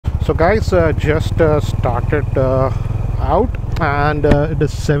So guys, just started out, and it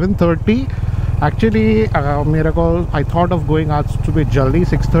is 7:30. Actually, I thought of going out to be jaldi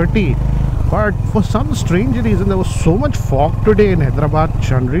 6:30, but for some strange reason there was so much fog today in Hyderabad.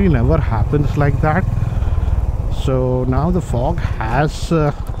 Generally never happens like that. So now the fog has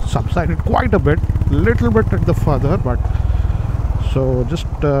subsided quite a bit, little bit at the further, but so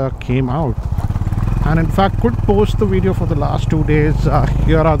just came out, and in fact could post the video for the last 2 days.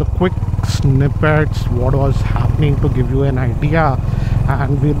 Here are the quick snippets what was happening to give you an idea,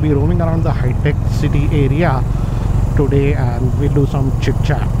 and we'll be roaming around the high-tech city area today, and we'll do some chit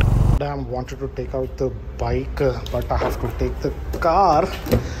chat. I wanted to take out the bike, but I have to take the car.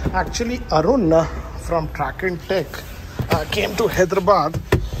 Actually, Arun from Track and Tech came to Hyderabad,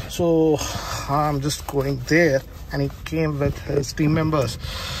 so I'm just going there, and he came with his team members.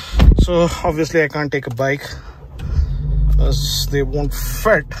 So obviously I can't take a bike because they won't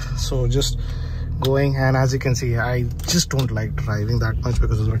fit, so just going. And as you can see, I just don't like driving that much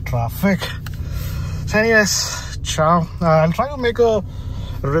because of the traffic. So anyways, ciao. I'll try to make a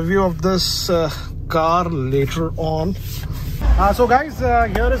review of this car later on. So guys,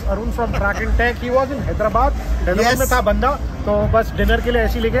 here is Arun from Track and Tech. He was in Hyderabad. Hyderabad में था बंदा, तो बस dinner के लिए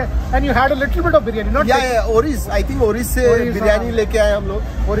ऐसे लेके. And you had a little bit of biryani, not? Yeah, Oris. I think Oris से बिरयानी लेके आए हम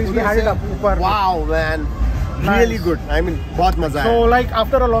लोग. Oris we had it up ऊपर. Wow, man, really good. I mean, बहुत मजा आया. So like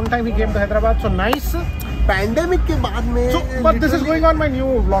after a long time he came to Hyderabad. So nice. Pandemic के बाद में. So but this is going on my new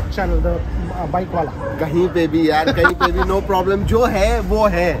vlog channel, the bike वाला. कहीं पे भी यार, कहीं पे भी, no problem. जो है वो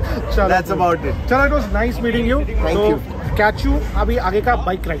है. That's about it. चलो, it was nice meeting you. Thank you. Catch you अभी आगे का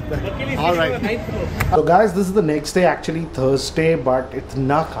बाइक राइड पर. All right. So guys, this is the next day, actually Thursday, but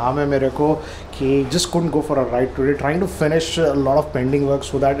इतना काम है मेरे को कि just couldn't go for a ride today. Trying to finish a lot of pending work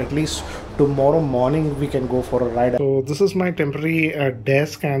so that at least tomorrow morning we can go for a ride. So this is my temporary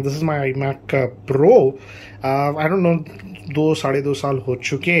desk, and this is my iMac Pro. I don't know, 2.5 साल हो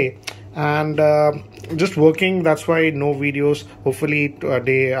चुके, and just working. That's why no videos. Hopefully a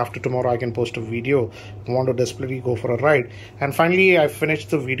day after tomorrow I can post a video. I want to desperately go for a ride. And finally I finished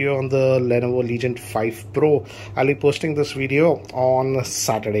the video on the Lenovo Legion 5 Pro. I'll be posting this video on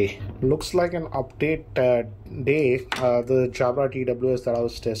Saturday. Looks like an update day. The Jabra TWS that I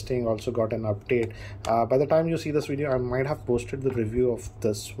was testing also got an update. By the time you see this video, I might have posted the review of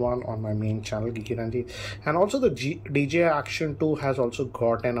this one on my main channel, GeekyRanjit. And also the DJI Action 2 has also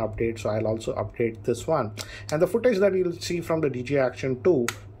got an update, so I'll also update this one. And the footage that you'll see from the DJI Action 2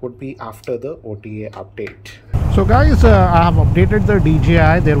 would be after the OTA update. So guys, I have updated the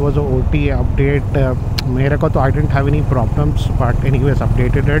DJI. There was a OTA update. मेरे को तो I didn't have any problems, but anyways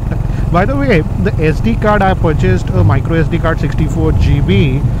updated it. By the way, the SD card I purchased a micro SD card 64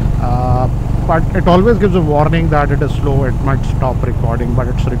 GB, but it always gives a warning that it is slow. It might stop recording, but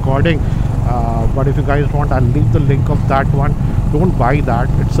it's recording. But if you guys want, I'll leave the link of that one. Don't buy that.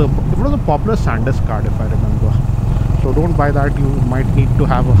 It was a popular SanDisk card if I remember. So don't buy that. You might need to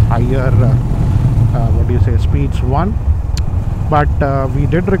have a higher what do you say, speeds one. But we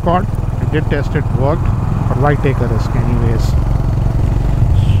did record, we did test, it worked. But why take a risk anyways?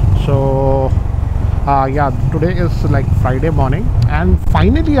 So yeah, today is like Friday morning, and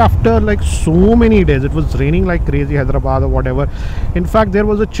finally after like so many days, it was raining like crazy Hyderabad or whatever. In fact, there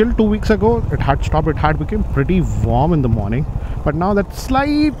was a chill 2 weeks ago. It had stopped. It had become pretty warm in the morning, but now that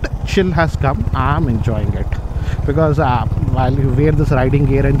slight chill has come. I'm enjoying it because while you wear this riding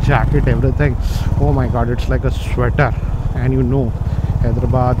gear and jacket, everything, oh my god, it's like a sweater. And you know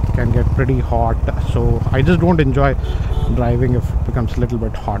Hyderabad can get pretty hot, so I just don't enjoy driving if it becomes a little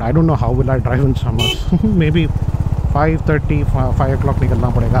bit hot. I don't know how will I drive in summers. Maybe 5:30, 5 o'clock निकलना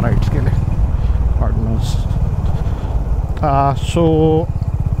पड़ेगा rides के लिए. God knows. So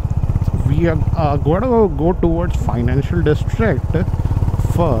we are going to go towards Financial District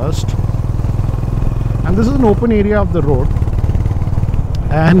first, and this is an open area of the road.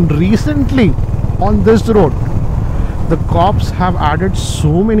 And recently on this road, the cops have added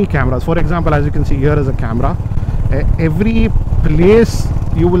so many cameras. For example, as you can see, here is a camera. Every place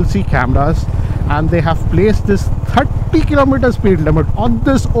you will see cameras, and they have placed this 30km speed limit on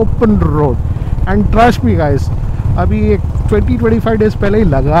this open road. And trust me guys, abhi 20-25 days pehle hi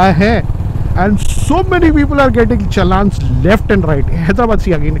laga hai, and so many people are getting challans left and right. Hyderabad,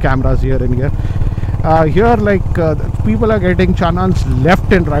 see again cameras here and here. Here like people are getting challans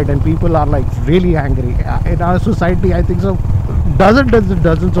left and right, and people are like really angry. In our society, I think so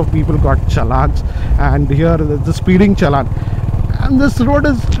dozens of people got challans, and here the speeding challan, and this road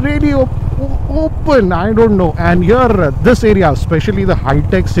is really open. I don't know. And here this area, especially the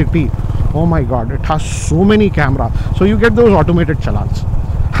high-tech city, oh my god, it has so many cameras, so you get those automated challans.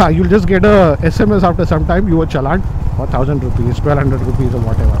 you'll just get a SMS after some time. You were challan for 1,000 rupees, 1,200 rupees, or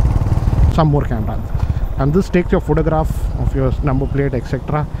whatever. Some more camera, and this takes your photograph of your number plate,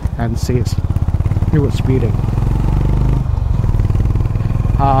 etc., and says you were speeding.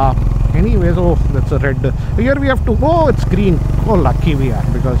 Anyways, oh, that's a red. Here we have to. Oh, it's green. Oh, lucky we are,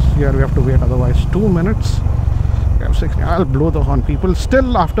 because here we have to wait. Otherwise, 2 minutes. We have 6. I'll blow the horn. People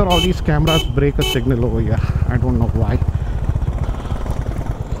still, after all these cameras, break a signal over here. I don't know why.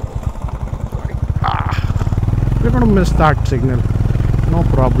 We're going to miss that signal. No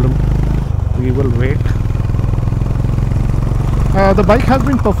problem. We will wait. The bike has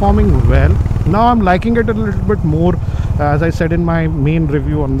been performing well. Now I'm liking it a little bit more. As I said in my main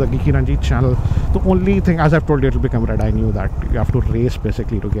review on the GeekyRanjit channel, the only thing, as I've told you, it will become red. I knew that you have to race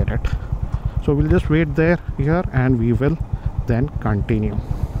basically to get it. So we'll just wait here and we will then continue.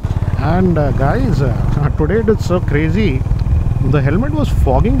 And guys, today it is so crazy. The helmet was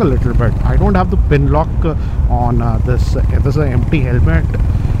fogging a little bit. I don't have the pin lock on this. This is an empty helmet,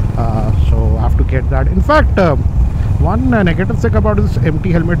 so I have to get that. In fact, one negative thing about this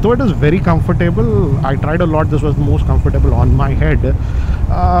empty helmet, though it is very comfortable, I tried a lot, this was the most comfortable on my head.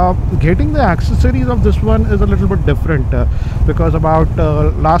 Getting the accessories of this one is a little bit different, because about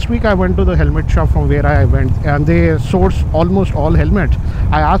last week I went to the helmet shop from where I went, and they source almost all helmets.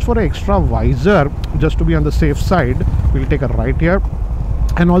 I asked for an extra visor just to be on the safe side. We'll take a right here,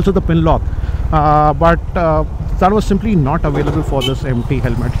 and also the pin lock, but that was simply not available for this empty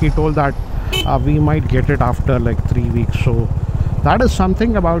helmet. He told that we might get it after like 3 weeks. So that is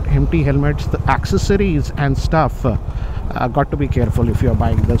something about empty helmets. The accessories and stuff, got to be careful if you're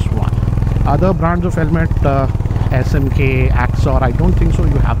buying this one. Other brands of helmet, SMK, Axor, I don't think so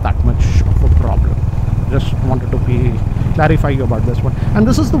you have that much of a problem. Just wanted to clarify you about this one. And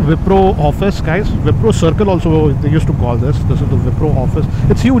this is the Wipro office, guys. Wipro Circle also they used to call this. This is the Wipro office.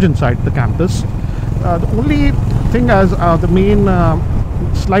 It's huge inside the campus. The only thing as the main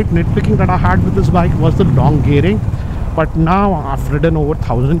slight nitpicking that I had with this bike was the long gearing, but now I've ridden over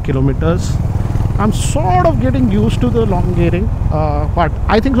 1,000 kilometers. I'm sort of getting used to the long gearing, but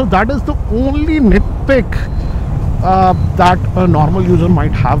I think so that is the only nitpick that a normal user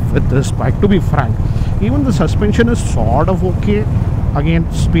might have with this bike, to be frank. Even the suspension is sort of okay.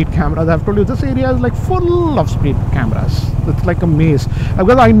 Again, speed cameras, I've told you this area is like full of speed cameras. It's like a maze.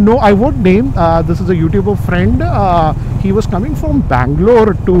 Because I know, I would name, this is a YouTuber friend. He was coming from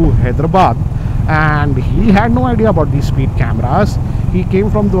Bangalore to Hyderabad, and he had no idea about these speed cameras. He came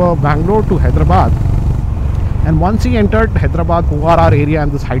from the Bangalore to Hyderabad, and once he entered Hyderabad ORR area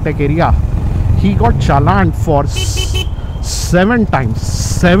and this high-tech area, he got challaned for 7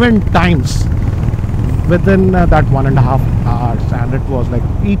 times within that 1.5 hours, and it was like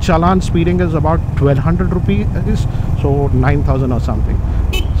each challan speeding is about 1,200 rupees, so 9,000 or something.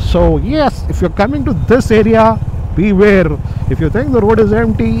 So yes, if you're coming to this area, beware. If you think the road is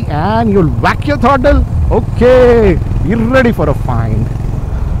empty and you'll whack your throttle, okay, you're ready for a fine.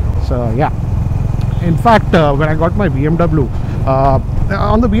 So yeah, in fact, when I got my BMW,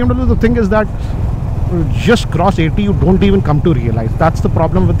 on the BMW, the thing is that just cross 80, you don't even come to realize. That's the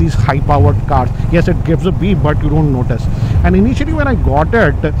problem with these high powered cars. Yes, it gives a beep, but you don't notice. And initially when I got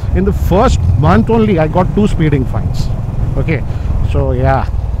it, in the first month only, I got 2 speeding fines. Okay, so yeah,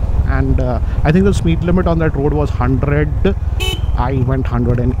 and I think the speed limit on that road was 100. I went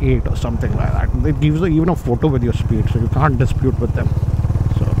 108 or something like that. It gives even a photo with your speed, so you can't dispute with them.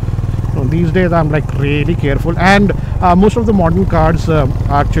 So these days I'm like really careful, and most of the modern cars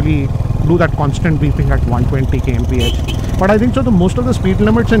actually do that constant beeping at 120 kmph. But I think so most of the speed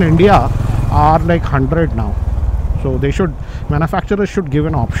limits in India are like 100 now. So they should, manufacturers should give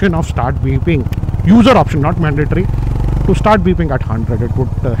an option of start beeping, user option, not mandatory, to start beeping at 100. It would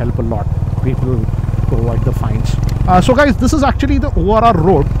help a lot people to avoid the fines. So guys, this is actually the ORR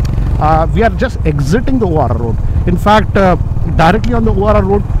road. We are just exiting the ORR road. In fact, directly on the ORR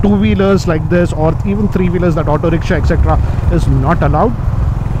road, 2-wheelers like this or even 3-wheelers, that auto rickshaw etc. is not allowed.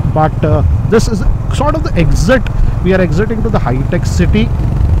 But this is sort of the exit. We are exiting to the high-tech city,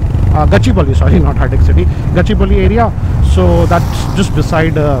 Gachibowli, sorry, not high-tech city, Gachibowli area. So that's just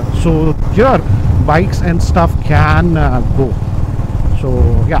beside, so here bikes and stuff can go.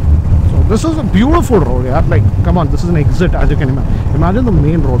 So yeah, so this is a beautiful road, yeah. Like, come on, this is an exit, as you can imagine. Imagine the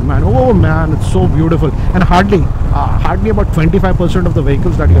main road, man. Oh man, it's so beautiful. And hardly about 25% of the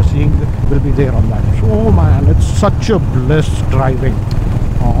vehicles that you're seeing will be there on that. So man, it's such a bliss driving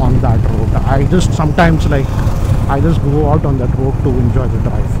on that road. I just sometimes like, I just go out on that road to enjoy the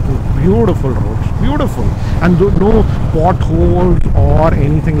drive. Beautiful roads, beautiful, and no potholes or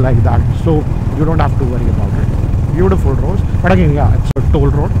anything like that, so you don't have to worry about it. beautiful roads. But again, yeah, it's a toll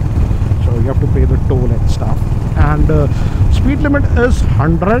road, so you have to pay the toll and stuff. And speed limit is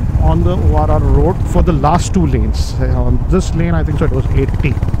 100 on the ORR road for the last 2 lanes. On this lane, I think so it was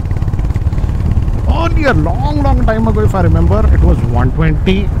 80. Earlier, long time ago, if I remember, it was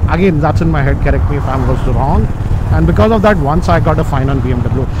 120. Again, that's in my head, correct me if I was wrong. And because of that, once I got a fine on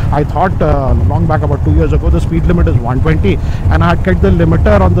BMW. I thought long back, about 2 years ago, the speed limit is 120, and I had cut the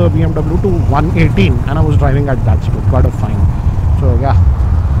limiter on the BMW to 118, and I was driving at that speed, got a fine. So yeah,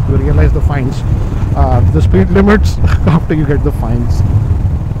 you realize the fines, the speed limits after you get the fines.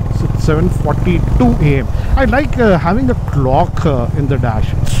 It's 7:42 AM. I like having a clock in the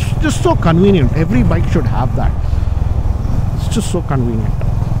dash. It's just so convenient. Every bike should have that. It's just so convenient.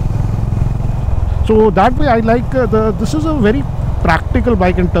 So that way I like this is a very practical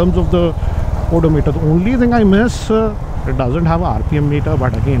bike in terms of the odometer. The only thing I miss, it doesn't have a RPM meter,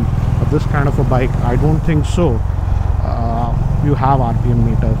 but again, for this kind of a bike, I don't think so. You have RPM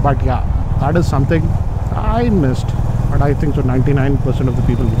meter, but yeah, that is something I missed. But I think so 99% of the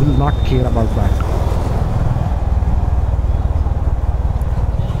people will not care about that.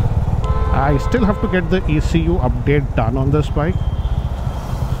 I still have to get the ECU update done on this bike.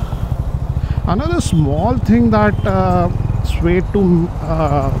 Another small thing that swayed to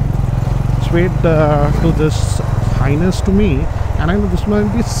this highness to me, and I know this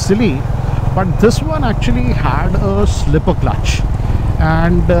might be silly, but this one actually had a slipper clutch,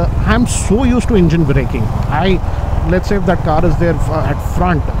 and I'm so used to engine braking. Let's say if that car is there at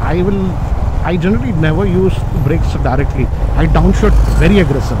front, I generally never use brakes directly. I downshift very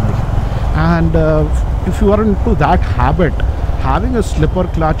aggressively, and if you are into that habit, having a slipper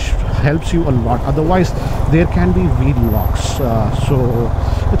clutch helps you a lot. Otherwise, there can be wheel locks. So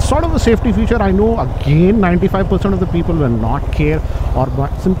it's sort of a safety feature. I know, again, 95% of the people will not care or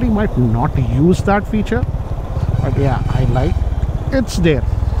simply might not use that feature. But yeah, I like it's there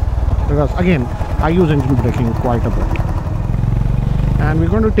because again, I use engine braking quite a bit. And we're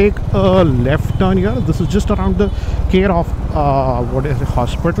going to take a left turn here. This is just around the care of what is it,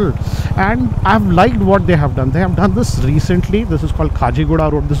 hospital, and I've liked what they have done. They have done this recently. This is called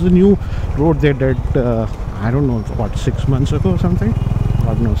Kajiguda Road. This is a new road they did, I don't know, what, 6 months ago or something,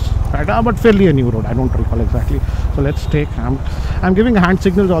 God knows, but fairly a new road. I don't recall exactly. So let's take, I'm giving hand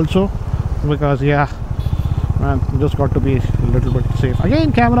signals also because yeah, man, just got to be a little bit safe.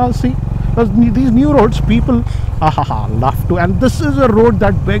 Again, cameras, see, because these new roads, people love to, and this is a road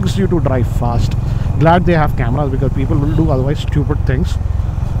that begs you to drive fast. Glad they have cameras because people will do otherwise stupid things.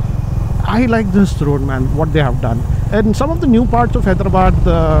 I like this road, man, what they have done. And some of the new parts of Hyderabad,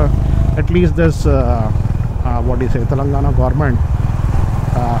 at least this what do you say, Telangana government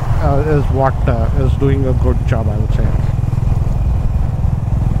is what is doing a good job, I would say.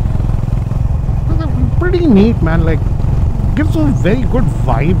 Pretty neat, man, like gives a very good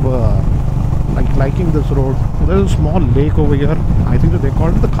vibe. Like liking this road. There's a small lake over here. I think that they call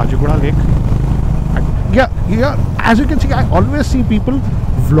it the Kajiguda Lake. Yeah, as you can see, I always see people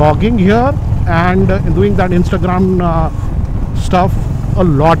vlogging here and doing that Instagram stuff a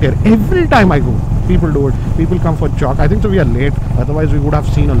lot here. Every time I go, people do it. People come for jog. I think so we are late, otherwise we would have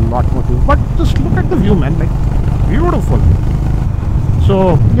seen a lot more people. But just look at the view, man, like beautiful.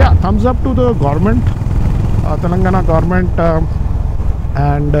 So yeah, thumbs up to the government, Telangana government,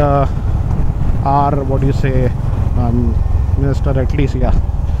 and our, what do you say, minister, at least, yeah,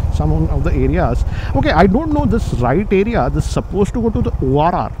 some of the areas. Okay, I don't know this right area. This is supposed to go to the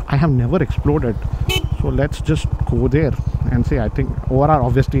ORR. I have never explored it, so let's just go there and see. I think ORR,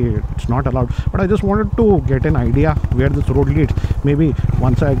 obviously it's not allowed, but I just wanted to get an idea where this road leads. Maybe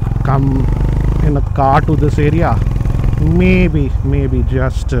once I come in a car to this area, maybe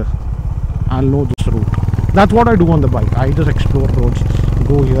just I'll know this route. That's what I do on the bike. I just explore roads,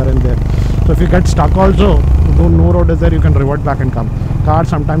 go here and there. So if you get stuck also, don't know road is there, you can revert back and come. Car,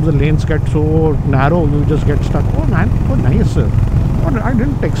 sometimes the lanes get so narrow, you just get stuck. Oh man, oh nice. Oh, I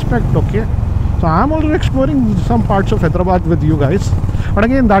didn't expect. Okay, so I'm also exploring some parts of Hyderabad with you guys. But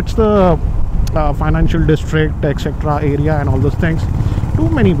again, that's the financial district, etc. area and all those things. Too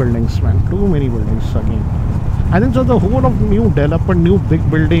many buildings, man. Too many buildings again. I think so the whole of new development, new big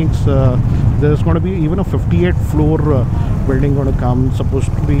buildings, there's going to be even a 58 floor building going to come, supposed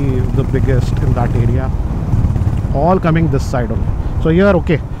to be the biggest in that area, all coming this side only. So here,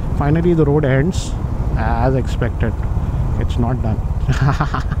 okay, finally the road ends as expected. It's not done.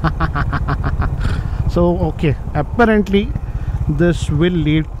 So okay, apparently this will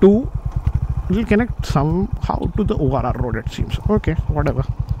lead to, it will connect somehow to the ORR road, it seems. Okay, whatever,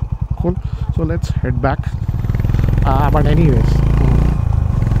 cool. So let's head back. But anyways,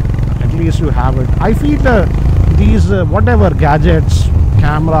 at least you have it. I feel these whatever gadgets,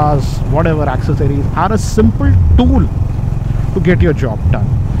 cameras, whatever accessories are a simple tool to get your job done.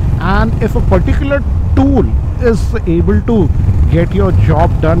 And if a particular tool is able to get your job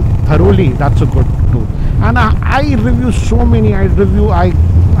done thoroughly, that's a good tool. And I review so many.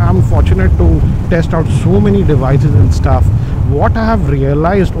 I'm fortunate to test out so many devices and stuff. What I have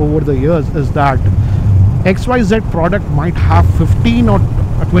realized over the years is that XYZ product might have 15 or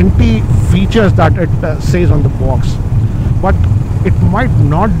 20 features that it says on the box, but it might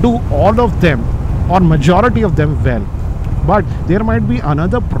not do all of them or majority of them well. But there might be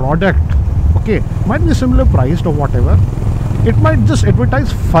another product, okay, might be similar priced or whatever, it might just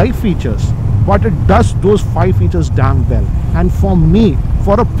advertise 5 features, but it does those 5 features damn well. And for me,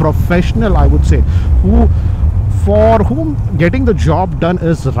 for a professional, I would say, for whom getting the job done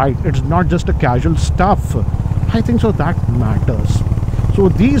is right, it's not just a casual stuff, I think so that matters. So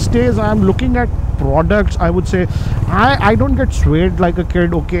these days I'm looking at products, I would say, I don't get swayed like a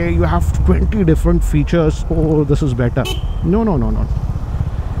kid. Okay, you have 20 different features, oh this is better. No.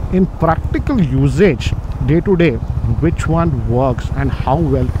 In practical usage, day to day, which one works and how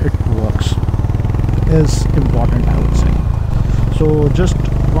well it works is important, I would say. So just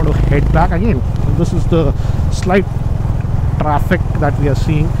want to head back again. This is the slight traffic that we are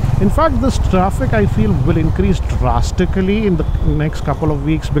seeing. In fact, this traffic I feel will increase drastically in the next couple of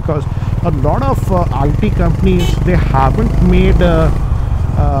weeks, because a lot of IT companies, they haven't made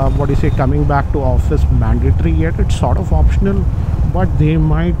coming back to office mandatory yet. It's sort of optional, but they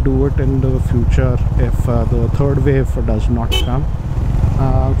might do it in the future if the third wave does not come.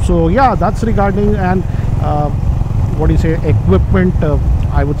 So yeah, that's regarding. And equipment,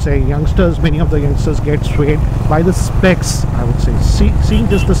 I would say youngsters, many of the youngsters get swayed by the specs, I would say. Seeing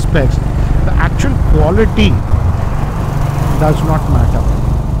just the specs, the actual quality does not matter.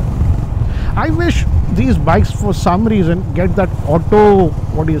 I wish these bikes for some reason get that auto,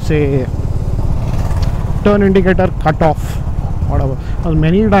 turn indicator cut off, whatever. Because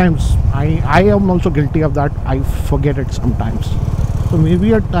many times I am also guilty of that, I forget it sometimes. So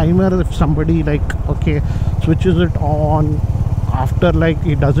maybe a timer, if somebody switches it on after,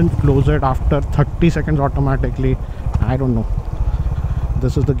 it doesn't close it after 30 seconds automatically. I don't know.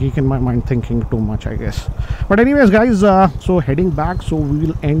 This is the geek in my mind thinking too much, I guess. But anyways guys, so heading back, so we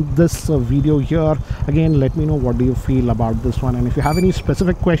will end this video here. Again, let me know what do you feel about this one, and if you have any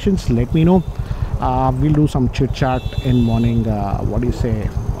specific questions, let me know. We'll do some chit chat in morning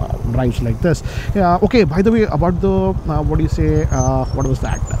drives like this. Yeah, okay, by the way, about the what was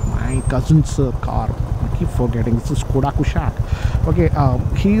that, my cousin's car, I keep forgetting, this is Skoda Kushaq. Okay,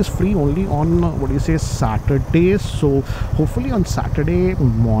 he is free only on Saturdays, so hopefully on Saturday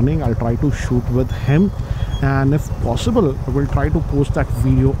morning I'll try to shoot with him, and if possible I will try to post that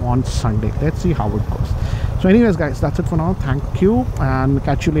video on Sunday. Let's see how it goes. So anyways guys, that's it for now. Thank you and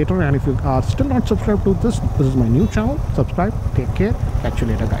catch you later. And if you are still not subscribed to this is my new channel, subscribe. Take care, catch you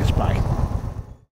later guys, bye.